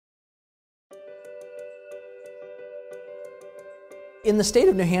In the state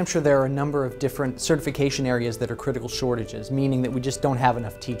of New Hampshire, there are a number of different certification areas that are critical shortages, meaning that we just don't have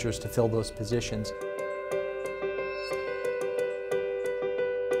enough teachers to fill those positions.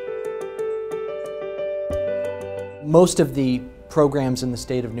 Most of the programs in the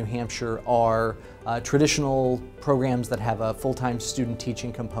state of New Hampshire are traditional programs that have a full-time student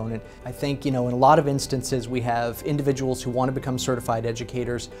teaching component. I think, in a lot of instances we have individuals who want to become certified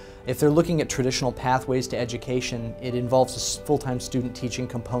educators. If they're looking at traditional pathways to education, it involves a full-time student teaching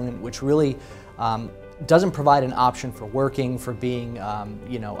component, which really doesn't provide an option for working, for being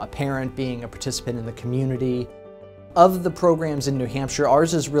a parent, being a participant in the community. Of the programs in New Hampshire,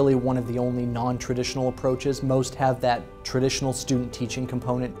 ours is really one of the only non-traditional approaches. Most have that traditional student teaching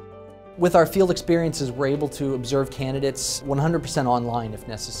component. With our field experiences, we're able to observe candidates 100% online if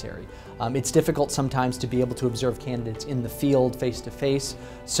necessary. It's difficult sometimes to be able to observe candidates in the field face-to-face,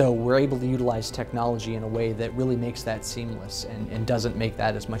 so we're able to utilize technology in a way that really makes that seamless and doesn't make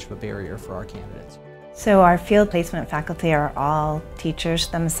that as much of a barrier for our candidates. So our field placement faculty are all teachers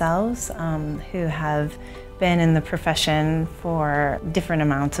themselves who have been in the profession for different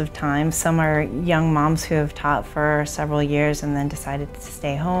amounts of time. Some are young moms who have taught for several years and then decided to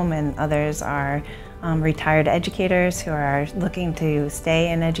stay home, and others are retired educators who are looking to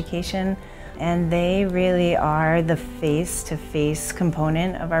stay in education. And they really are the face-to-face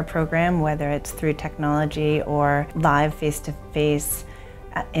component of our program, whether it's through technology or live face-to-face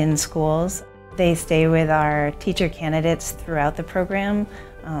in schools. They stay with our teacher candidates throughout the program,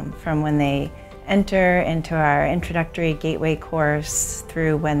 from when they enter into our introductory gateway course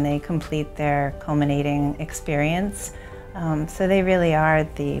through when they complete their culminating experience. So they really are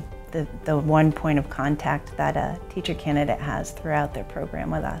the one point of contact that a teacher candidate has throughout their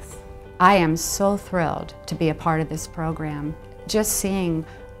program with us. I am so thrilled to be a part of this program. Just seeing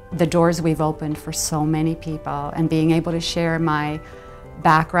the doors we've opened for so many people and being able to share my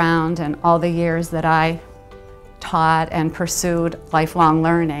background and all the years that I taught and pursued lifelong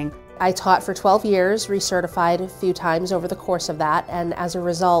learning. I taught for 12 years, recertified a few times over the course of that, and as a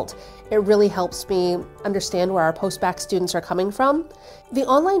result, it really helps me understand where our post-bac students are coming from. The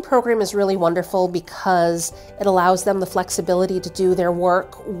online program is really wonderful because it allows them the flexibility to do their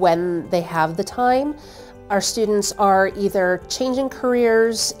work when they have the time. Our students are either changing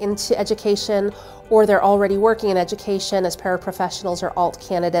careers into education or they're already working in education as paraprofessionals or alt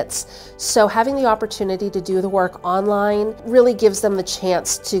candidates. So having the opportunity to do the work online really gives them the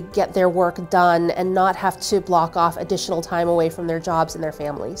chance to get their work done and not have to block off additional time away from their jobs and their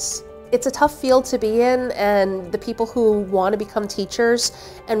families. It's a tough field to be in, and the people who want to become teachers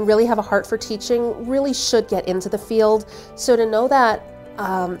and really have a heart for teaching really should get into the field. So to know that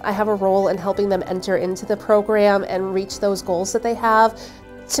I have a role in helping them enter into the program and reach those goals that they have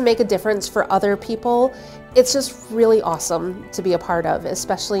to make a difference for other people, it's just really awesome to be a part of,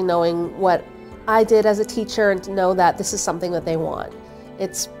 especially knowing what I did as a teacher and to know that this is something that they want.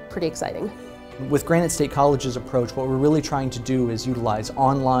 It's pretty exciting. With Granite State College's approach, what we're really trying to do is utilize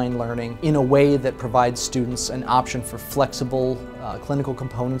online learning in a way that provides students an option for flexible clinical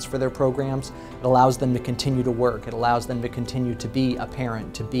components for their programs. It allows them to continue to work. It allows them to continue to be a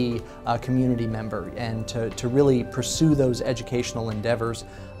parent, to be a community member, and to really pursue those educational endeavors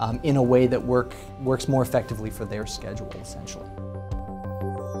in a way that works more effectively for their schedule, essentially.